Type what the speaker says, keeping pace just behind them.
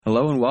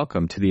Hello and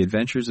welcome to the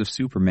Adventures of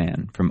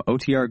Superman from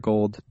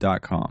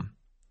OTRGold.com.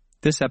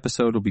 This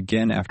episode will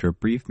begin after a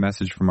brief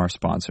message from our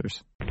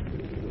sponsors.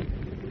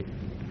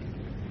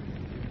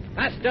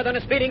 Faster than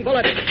a speeding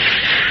bullet.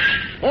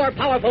 More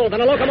powerful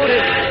than a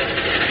locomotive.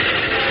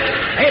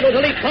 Able to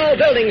leap tall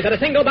buildings at a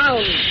single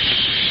bound.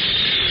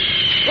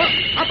 Look,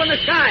 up in the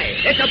sky.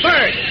 It's a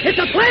bird. It's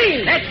a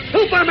plane. It's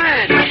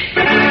Superman.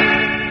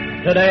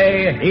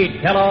 Today,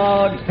 eat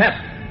Kellogg's Pep,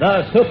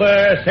 the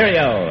Super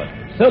Cereal.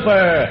 Super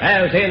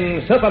as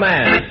in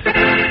Superman.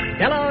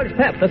 Kellogg's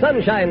Pep, the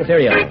Sunshine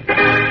Cereal.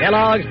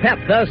 Kellogg's Pep,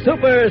 the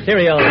Super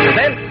Cereal.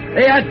 Presents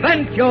The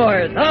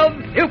Adventures of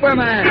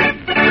Superman.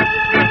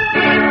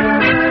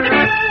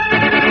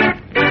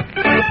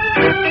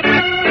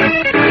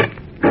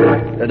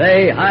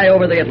 Today, high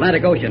over the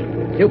Atlantic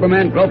Ocean,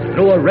 Superman gropes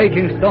through a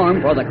raging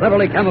storm for the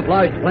cleverly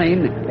camouflaged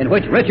plane in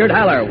which Richard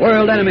Haller,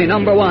 world enemy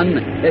number one,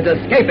 is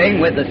escaping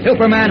with the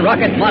Superman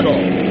rocket model.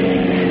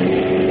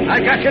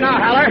 I got you now,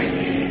 Haller.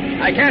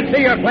 I can't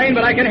see your plane,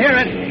 but I can hear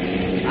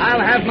it. I'll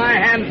have my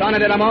hands on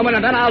it in a moment,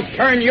 and then I'll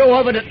turn you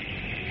over to...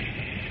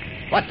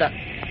 What the...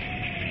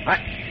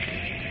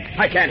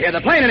 I can't hear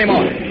the plane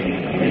anymore.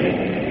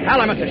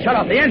 Haller must have shut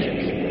off the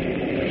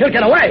engines. He'll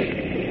get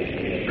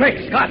away.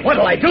 Quick, Scott,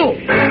 what'll I do?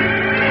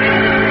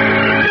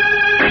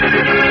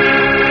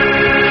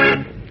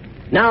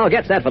 Now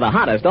get set for the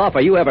hottest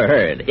offer you ever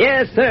heard.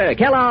 Yes, sir,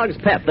 Kellogg's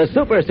Pep, the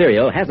Super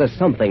Cereal, has a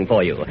something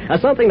for you. A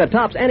something that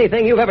tops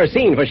anything you've ever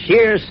seen for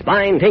sheer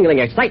spine-tingling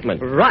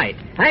excitement. Right.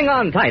 Hang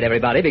on tight,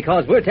 everybody,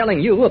 because we're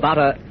telling you about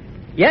a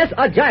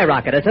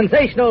gyrocket, a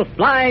sensational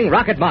flying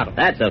rocket model.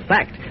 That's a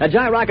fact. A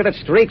gyrocket that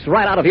streaks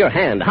right out of your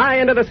hand, high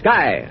into the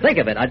sky. Think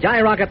of it, a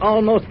gyrocket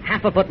almost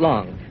half a foot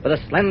long, with a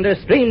slender,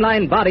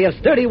 streamlined body of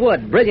sturdy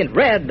wood, brilliant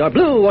red or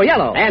blue or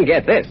yellow. And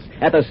get this,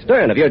 at the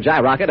stern of your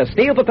gyrocket, a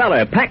steel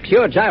propeller packs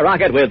your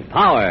gyrocket with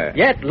power.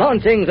 Yet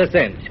launching's a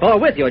cinch, for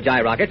with your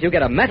gyrocket, you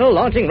get a metal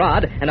launching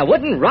rod and a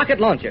wooden rocket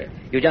launcher.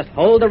 You just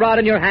hold the rod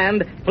in your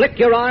hand, flick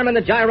your arm, and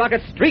the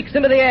gyrocket streaks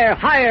into the air,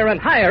 higher and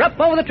higher, up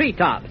over the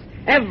treetops.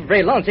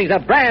 Every launching's a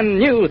brand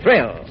new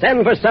thrill.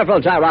 Send for several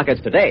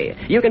gyrockets today.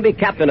 You can be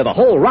captain of the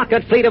whole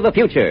rocket fleet of the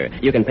future.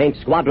 You can paint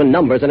squadron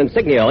numbers and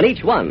insignia on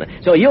each one,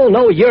 so you'll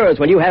know yours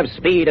when you have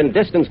speed and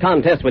distance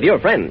contests with your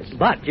friends.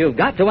 But you've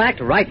got to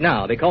act right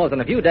now, because in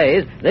a few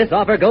days, this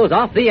offer goes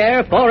off the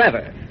air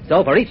forever.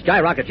 So for each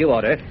gyrocket you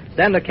order,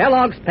 send a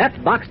Kellogg's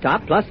Pep box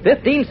top plus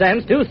 15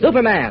 cents to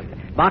Superman.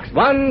 Box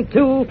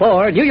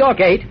 124, New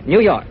York 8,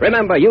 New York.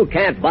 Remember, you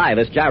can't buy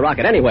this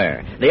gyrocket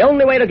anywhere. The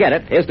only way to get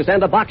it is to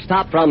send a box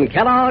top from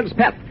Kellogg's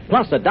Pep,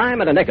 plus a dime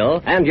and a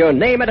nickel, and your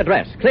name and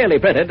address, clearly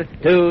printed,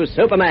 to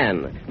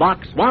Superman.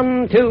 Box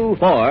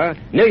 124,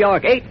 New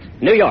York 8,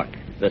 New York.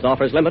 This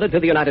offer is limited to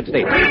the United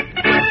States.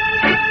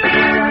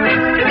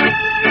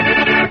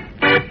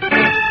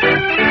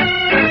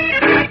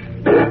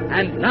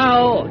 And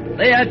now,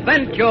 The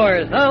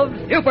Adventures of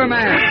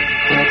Superman.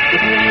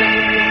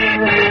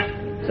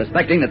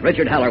 Suspecting that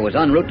Richard Haller was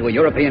en route to a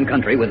European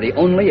country with the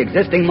only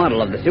existing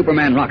model of the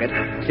Superman rocket,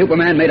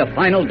 Superman made a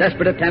final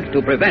desperate attempt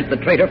to prevent the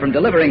traitor from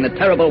delivering the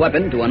terrible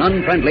weapon to an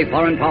unfriendly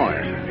foreign power.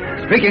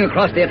 Streaking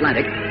across the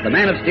Atlantic, the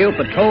Man of Steel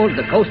patrolled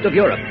the coast of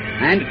Europe,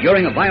 and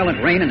during a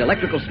violent rain and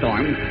electrical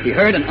storm, he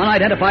heard an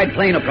unidentified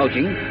plane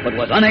approaching, but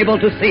was unable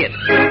to see it.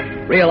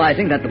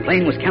 Realizing that the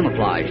plane was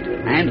camouflaged,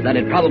 and that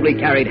it probably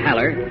carried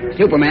Haller,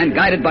 Superman,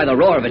 guided by the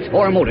roar of its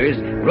four motors,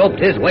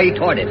 groped his way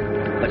toward it.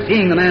 But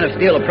seeing the Man of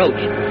Steel approach,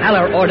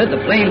 Haller ordered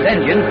the plane's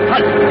engine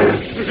halt.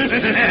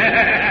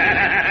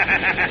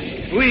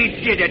 We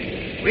did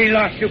it. We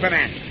lost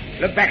Superman.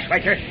 Look back,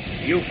 Schweitzer.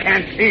 You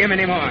can't see him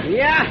anymore.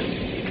 Yeah,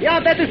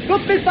 that is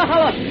good, Mr.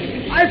 Haller.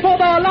 I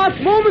thought our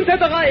last moment had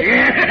arrived.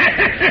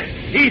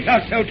 He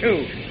thought so,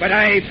 too. But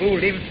I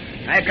fooled him.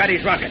 I've got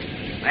his rocket.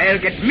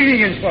 I'll get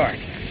millions for it.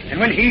 And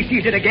when he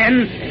sees it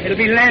again, it'll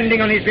be landing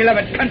on his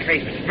beloved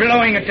country,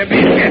 blowing it to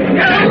bits.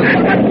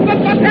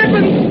 What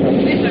happened?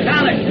 Mr.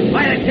 Haller, the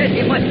pilot says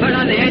you must turn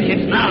on the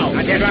engines now.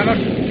 Not yet, Ramos.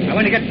 I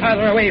want to get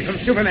farther away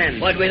from Superman.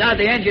 But without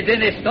the engines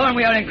in this storm,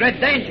 we are in great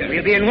danger.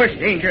 We'll be in worse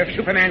danger if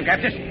Superman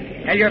catches.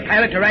 Tell your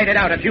pilot to ride it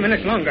out a few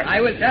minutes longer. I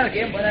will tell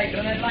him, but I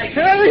do not like it.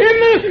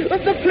 Himmel!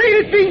 The plane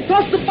is being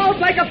tossed about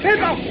like a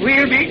feather.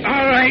 We'll be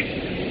all right.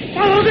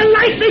 Oh, the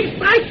lightning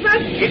strikes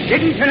us. It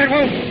didn't and it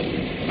won't.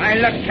 My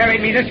luck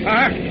carried me this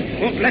far.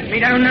 Won't let me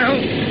down now.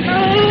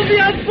 Oh, we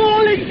are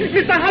falling.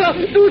 Mr. Haller,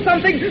 do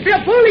something. We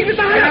are falling, Mr.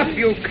 Haller. Stop,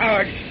 you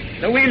coward.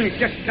 The wind's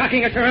just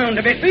knocking us around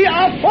a bit. We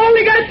are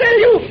falling, I tell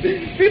you.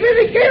 We will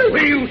be killed.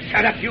 Will you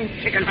shut up, you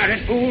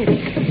chicken-hearted fool?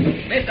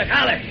 Mr.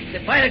 Haller, the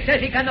pilot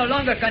says he can no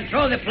longer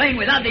control the plane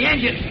without the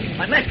engines.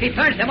 Unless he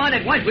turns them on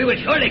at once, we will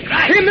surely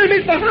crash. Himmel,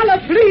 Mr. Haller,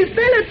 please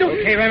tell it to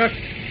me. Okay, Ramos.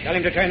 Tell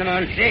him to turn them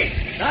on. See.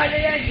 Start the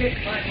engines,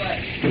 my boy.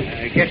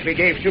 I guess we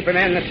gave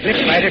Superman the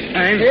slip by this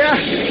time.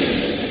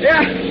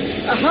 Yeah.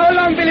 How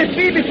long will it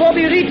be before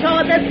we reach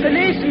our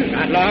destination?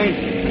 Not long.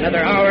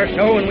 Another hour or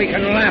so, and we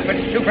can laugh at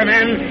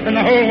Superman and the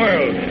whole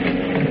world.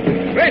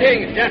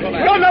 Greetings,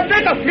 gentlemen. No,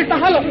 better,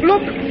 Mr. Haller.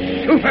 Look.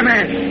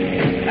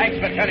 Superman. Thanks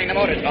for turning the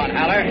motors on,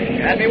 Haller.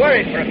 You had me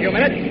worried for a few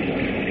minutes.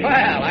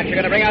 Well, aren't you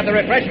going to bring out the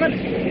refreshments?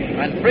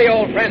 When three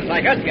old friends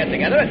like us get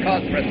together, it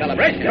calls for a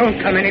celebration. Don't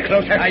come any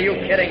closer. Are you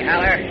kidding,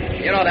 Haller?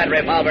 You know that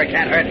revolver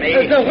can't hurt me.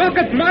 The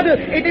rocket model,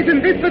 it is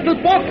in this little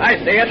box. I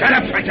see it. Shut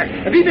up, Fletcher.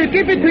 We will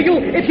give it to you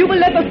if you will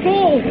let us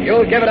go.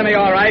 You'll give it to me,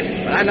 all right,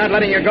 but I'm not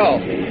letting you go.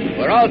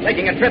 We're all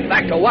taking a trip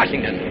back to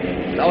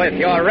Washington. So if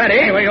you're ready...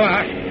 Here you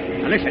are.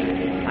 Now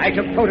listen, I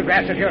took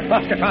photographs of your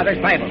foster father's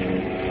Bible.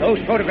 Those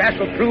photographs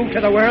will prove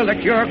to the world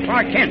that you're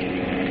Clark Kent.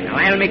 Now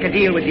I'll make a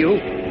deal with you.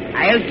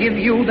 I'll give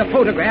you the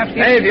photographs...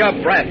 Save your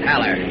breath,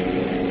 Haller.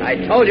 I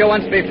told you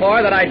once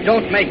before that I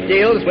don't make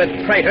deals with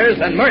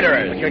traitors and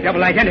murderers. Your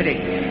double identity.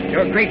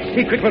 Your great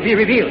secret will be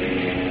revealed.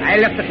 I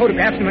left the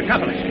photographs in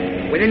Metropolis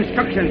with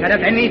instructions that if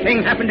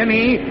anything happened to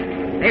me,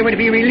 they were to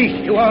be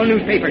released to all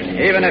newspapers.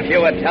 Even if you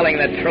were telling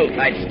the truth,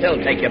 I'd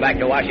still take you back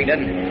to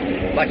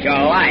Washington. But you're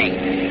lying.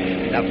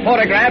 The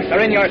photographs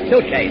are in your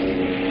suitcase.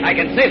 I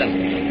can see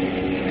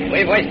them.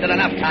 We've wasted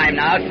enough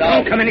time now, so...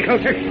 Don't come any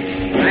closer.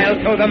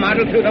 I'll throw the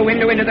model through the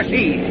window into the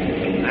sea.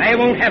 I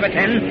won't have it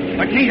then,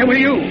 but neither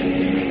will you.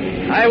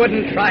 I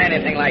wouldn't try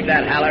anything like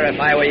that, Haller, if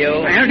I were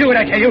you. I'll do it,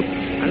 I tell you,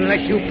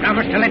 unless you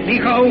promise to let me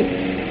go.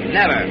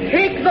 Never.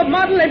 Take the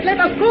model and let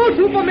us go,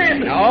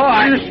 Superman. No,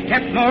 One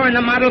step more and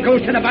the model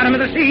goes to the bottom of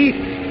the sea.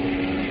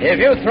 If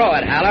you throw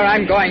it, Haller,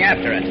 I'm going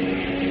after it.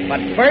 But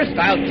first,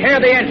 I'll tear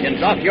the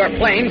engines off your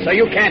plane so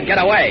you can't get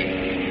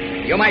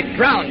away. You might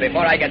drown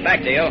before I get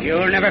back to you.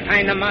 You'll never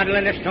find the model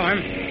in this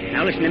storm.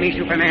 Now listen to me,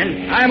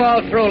 Superman. I'm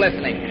all through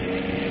listening.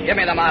 Give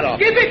me the model.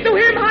 Give it to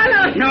him,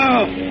 Haller.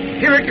 No.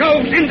 Here it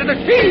goes into the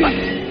sea.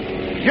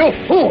 You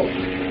fool!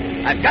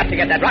 I've got to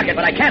get that rocket,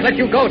 but I can't let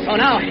you go, so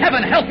now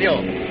heaven help you.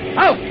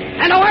 Out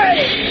and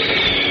away!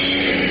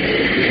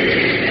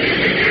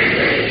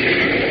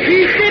 He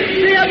did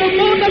clear the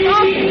motor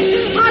off.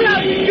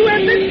 Haller, you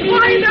have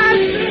destroyed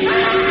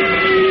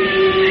us.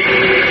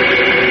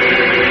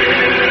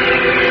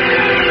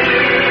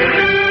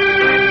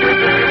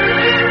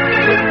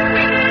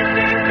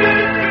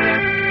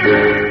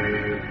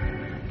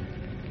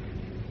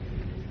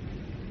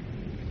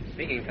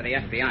 Speaking for the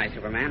FBI,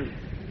 Superman,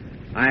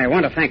 I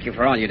want to thank you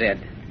for all you did.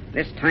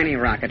 This tiny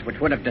rocket, which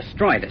would have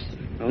destroyed us,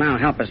 will now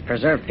help us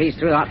preserve peace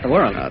throughout the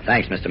world. Oh,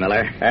 thanks, Mr.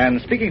 Miller.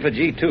 And speaking for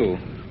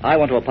G2, I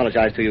want to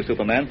apologize to you,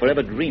 Superman, for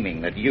ever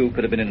dreaming that you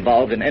could have been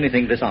involved in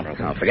anything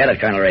dishonorable. Oh, forget it,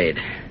 Colonel Reed.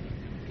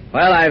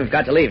 Well, I've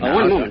got to leave now.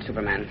 One moment,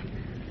 Superman.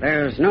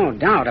 There's no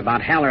doubt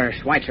about Haller,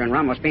 Schweitzer, and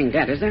Ramos being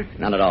dead, is there?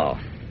 None at all.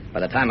 By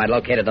the time I'd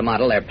located the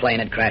model, their plane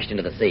had crashed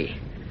into the sea.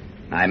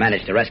 I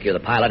managed to rescue the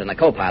pilot and the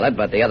co-pilot,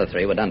 but the other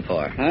three were done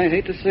for. I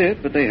hate to say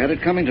it, but they had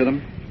it coming to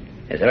them.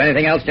 Is there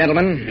anything else,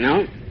 gentlemen?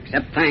 No,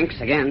 except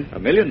thanks again. A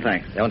million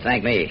thanks. Don't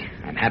thank me.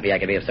 I'm happy I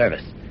could be of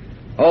service.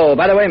 Oh,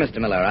 by the way, Mr.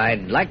 Miller,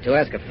 I'd like to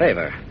ask a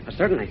favor.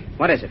 Certainly.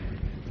 What is it?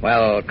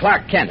 Well,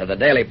 Clark Kent of the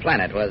Daily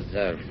Planet was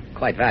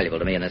quite valuable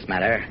to me in this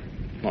matter.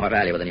 More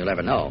valuable than you'll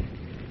ever know.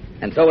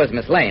 And so was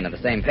Miss Lane of the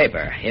same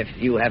paper. If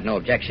you have no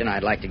objection,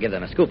 I'd like to give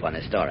them a scoop on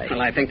this story.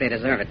 Well, I think they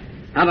deserve it.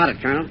 How about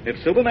it, Colonel?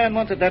 If Superman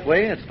wants it that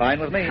way, it's fine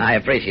with me. I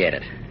appreciate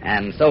it.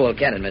 And so will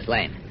Kent and Miss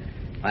Lane.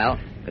 Well,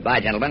 goodbye,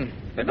 gentlemen.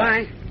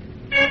 Goodbye.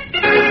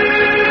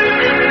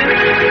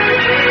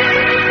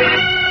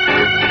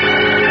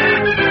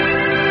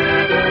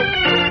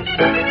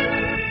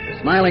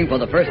 Smiling for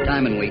the first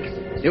time in weeks,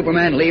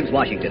 Superman leaves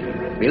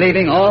Washington,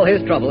 believing all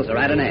his troubles are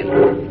at an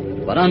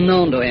end. But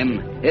unknown to him,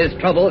 his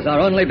troubles are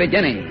only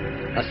beginning.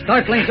 A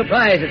startling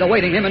surprise is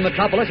awaiting him in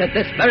Metropolis at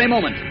this very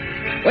moment.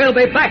 We'll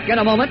be back in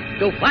a moment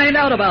to find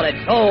out about it,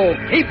 so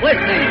keep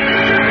listening.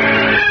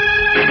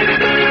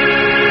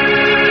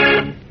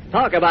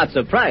 Talk about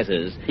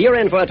surprises. You're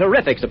in for a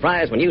terrific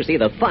surprise when you see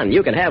the fun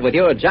you can have with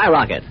your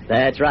Gyrocket.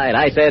 That's right,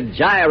 I said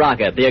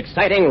Gyrocket, the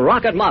exciting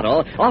rocket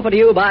model offered to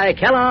you by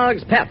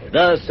Kellogg's Pep,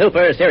 the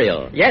super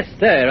cereal. Yes,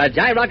 sir, a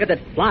Gyrocket that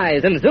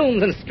flies and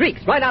zooms and streaks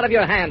right out of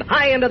your hand,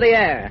 high into the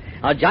air.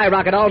 A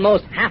Gyrocket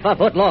almost half a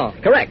foot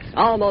long. Correct,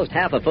 almost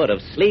half a foot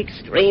of sleek,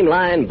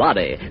 streamlined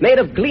body, made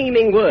of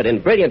gleaming wood in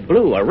brilliant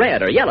blue or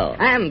red or yellow.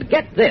 And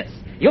get this,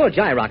 your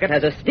Gyrocket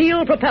has a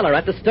steel propeller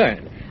at the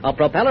stern. A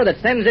propeller that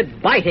sends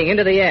it biting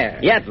into the air.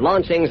 Yet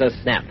launching's a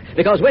snap,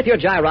 because with your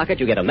Gyrocket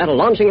you get a metal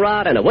launching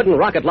rod and a wooden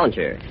rocket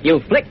launcher. You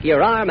flick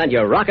your arm and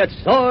your rocket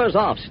soars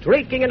off,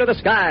 streaking into the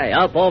sky,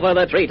 up over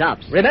the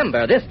treetops.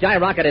 Remember, this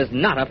Gyrocket is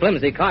not a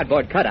flimsy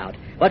cardboard cutout,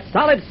 but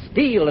solid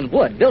steel and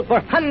wood built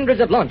for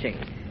hundreds of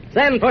launchings.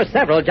 Send for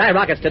several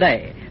Gyrockets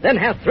today. Then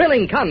have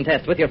thrilling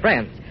contests with your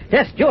friends.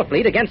 Test your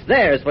fleet against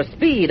theirs for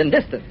speed and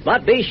distance.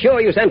 But be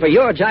sure you send for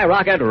your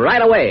Gyrocket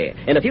right away.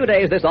 In a few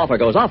days, this offer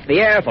goes off the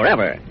air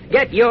forever.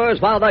 Get yours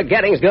while the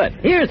getting's good.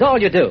 Here's all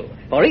you do.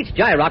 For each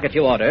Gyrocket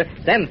you order,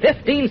 send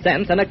 15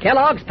 cents and a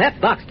Kellogg's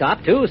Pep box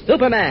top to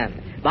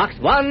Superman. Box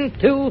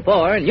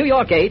 124, New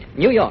York 8,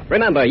 New York.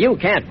 Remember, you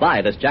can't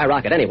buy this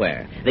Gyrocket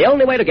anywhere. The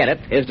only way to get it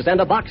is to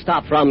send a box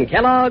top from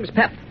Kellogg's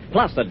Pep,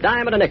 plus a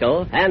dime and a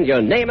nickel, and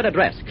your name and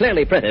address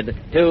clearly printed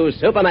to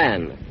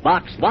Superman.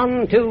 Box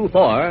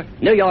 124,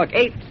 New York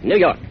 8, New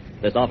York.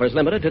 This offer is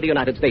limited to the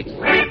United States.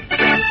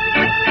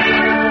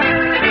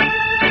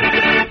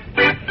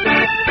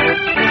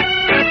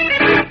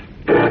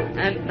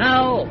 And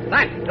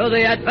back to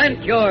the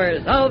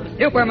adventures of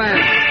Superman.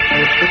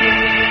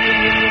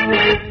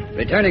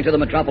 Returning to the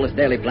Metropolis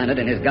Daily Planet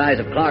in his guise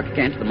of Clark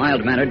Kent, the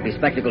mild-mannered,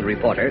 bespectacled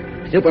reporter,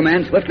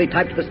 Superman swiftly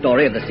typed the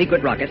story of the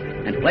secret rocket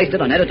and placed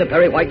it on Editor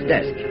Perry White's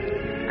desk.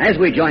 As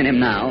we join him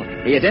now,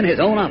 he is in his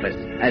own office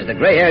as the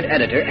gray-haired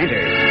editor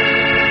enters.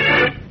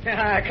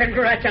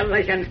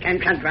 Congratulations, Ken,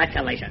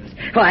 congratulations.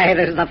 Why,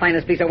 this is the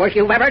finest piece of work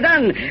you've ever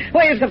done.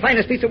 Why, it's the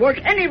finest piece of work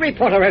any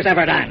reporter has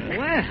ever done.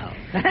 Well,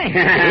 thanks.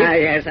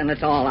 Yes, and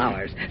it's all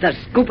ours. The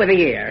scoop of the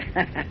year.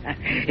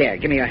 Here,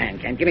 give me your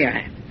hand, Ken, give me your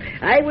hand.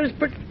 I was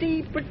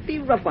pretty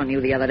rough on you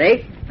the other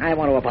day. I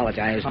want to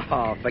apologize.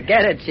 Oh,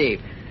 forget it, Chief.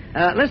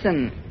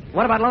 Listen,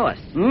 what about Lois?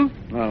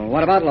 Well,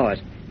 what about Lois?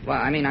 Well,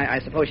 I mean, I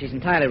suppose she's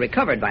entirely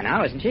recovered by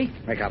now, isn't she?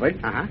 Recovered?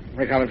 Uh-huh.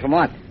 Recovered from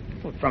what?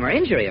 Well, from her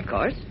injury, of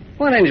course.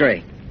 What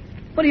injury?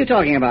 What are you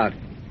talking about?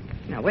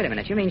 Now, wait a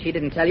minute. You mean she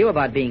didn't tell you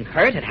about being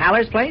hurt at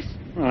Haller's place?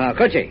 Well, how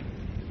could she?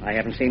 I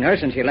haven't seen her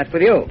since she left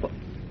with you.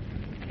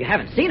 You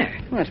haven't seen her?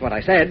 Well, that's what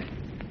I said.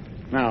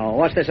 Now,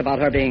 what's this about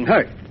her being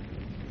hurt?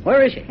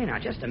 Where is she? Hey, now,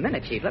 just a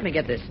minute, Chief. Let me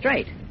get this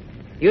straight.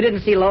 You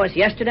didn't see Lois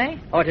yesterday?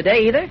 Or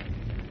today either?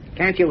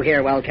 Can't you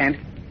hear well, Kent?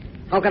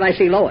 How could I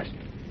see Lois?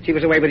 She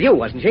was away with you,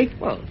 wasn't she?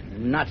 Well,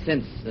 not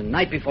since the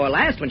night before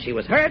last when she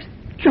was hurt.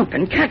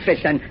 Jumping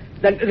catfish, then...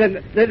 Wait a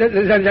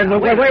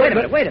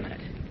minute.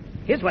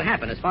 Here's what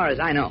happened as far as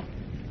I know.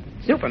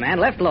 Superman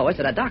left Lois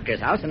at a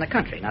doctor's house in the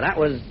country. Now, that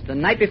was the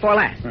night before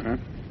last. Uh-huh.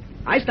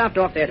 I stopped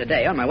off there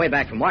today on my way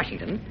back from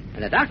Washington,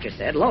 and the doctor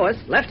said Lois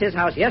left his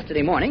house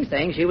yesterday morning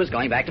saying she was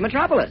going back to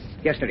Metropolis.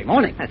 Yesterday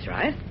morning? That's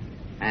right.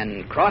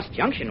 And Cross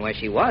Junction, where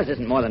she was,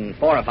 isn't more than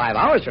 4 or 5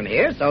 hours from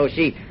here, so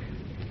she...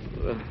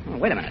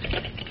 wait a minute.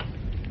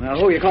 Well,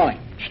 who are you calling?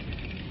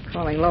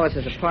 Calling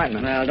Lois's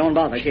apartment. Well, don't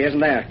bother. She isn't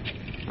there.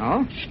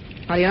 Oh?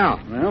 How do you know?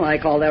 Well, I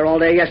called there all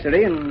day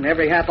yesterday and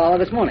every half hour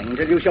this morning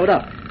until you showed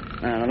up.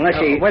 Unless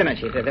she... Wait a minute,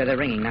 Chief. They're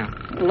ringing now.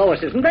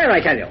 Lois isn't there,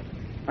 I tell you.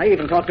 I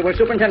even talked to her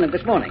superintendent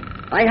this morning.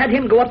 I had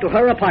him go up to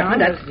her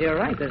apartment No, you're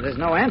right. There's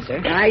no answer.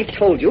 I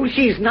told you,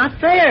 she's not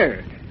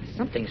there.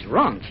 Something's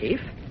wrong, Chief.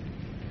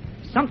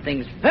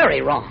 Something's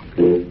very wrong.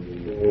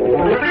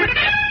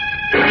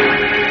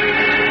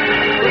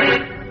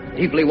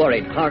 Deeply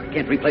worried, Clark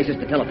Kent replaces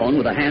the telephone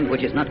with a hand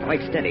which is not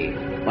quite steady,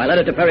 while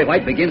Editor Perry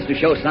White begins to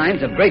show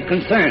signs of great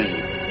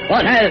concern.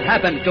 What has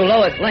happened to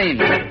Lois Lane?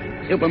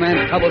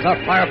 Superman's troubles are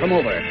far from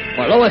over,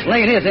 for Lois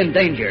Lane is in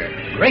danger,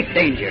 great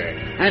danger,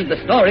 and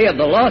the story of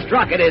the lost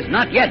rocket is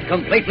not yet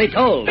completely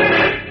told.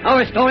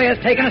 Our story has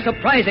taken a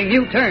surprising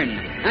new turn,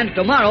 and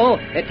tomorrow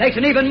it takes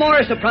an even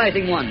more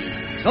surprising one.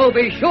 So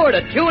be sure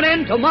to tune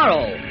in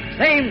tomorrow.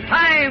 Same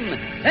time,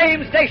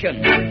 same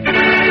station.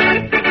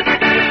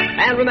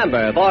 And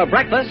remember, for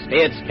breakfast,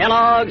 it's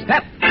Kellogg's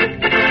Pep.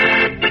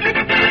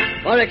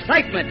 For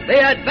excitement, the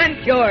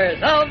adventures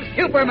of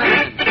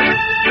Superman.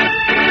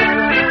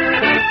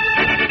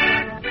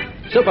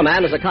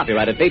 Superman is a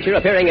copyrighted feature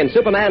appearing in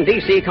Superman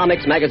DC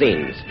Comics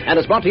magazines and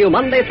is brought to you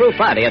Monday through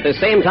Friday at the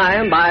same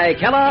time by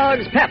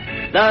Kellogg's Pep,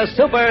 the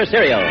Super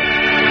Cereal.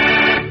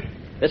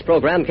 This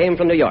program came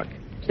from New York.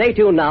 Stay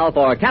tuned now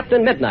for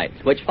Captain Midnight,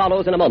 which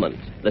follows in a moment.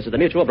 This is the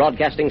Mutual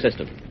Broadcasting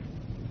System.